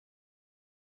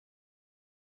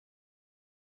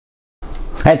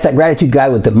That's that gratitude guy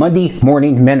with the Monday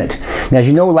Morning Minute. Now, as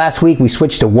you know, last week we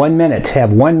switched to 1 minute.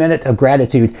 Have 1 minute of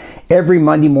gratitude every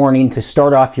Monday morning to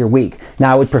start off your week.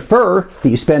 Now, I would prefer that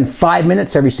you spend 5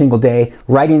 minutes every single day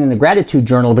writing in a gratitude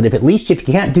journal, but if you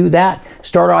can't do that,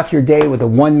 start off your day with a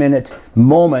 1 minute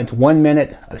moment, 1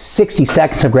 minute, 60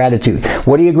 seconds of gratitude.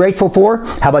 What are you grateful for?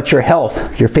 How about your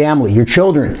health, your family, your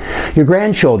children, your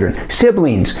grandchildren,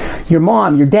 siblings, your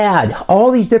mom, your dad,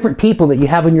 all these different people that you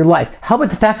have in your life? How about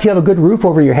the fact you have a good roof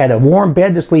over your head, a warm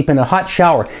bed to sleep in, a hot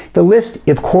shower? The list,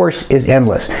 of course, is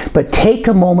endless. But take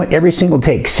a moment every single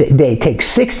day, take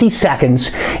 60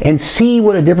 seconds and see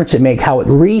what a difference it makes, how it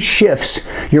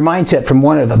reshifts your mindset from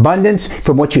one of abundance,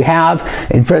 from what you have,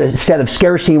 instead of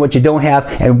scarcity, what you don't have,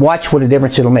 and watch what a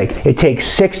difference it'll make. It takes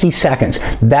 60 seconds.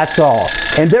 That's all.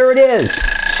 And there it is.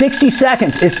 60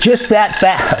 seconds. It's just that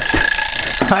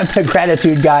fast. I'm the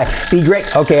gratitude guy. Be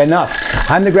great. Okay, enough.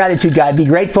 I'm the gratitude guy. Be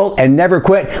grateful and never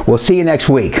quit. We'll see you next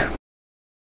week.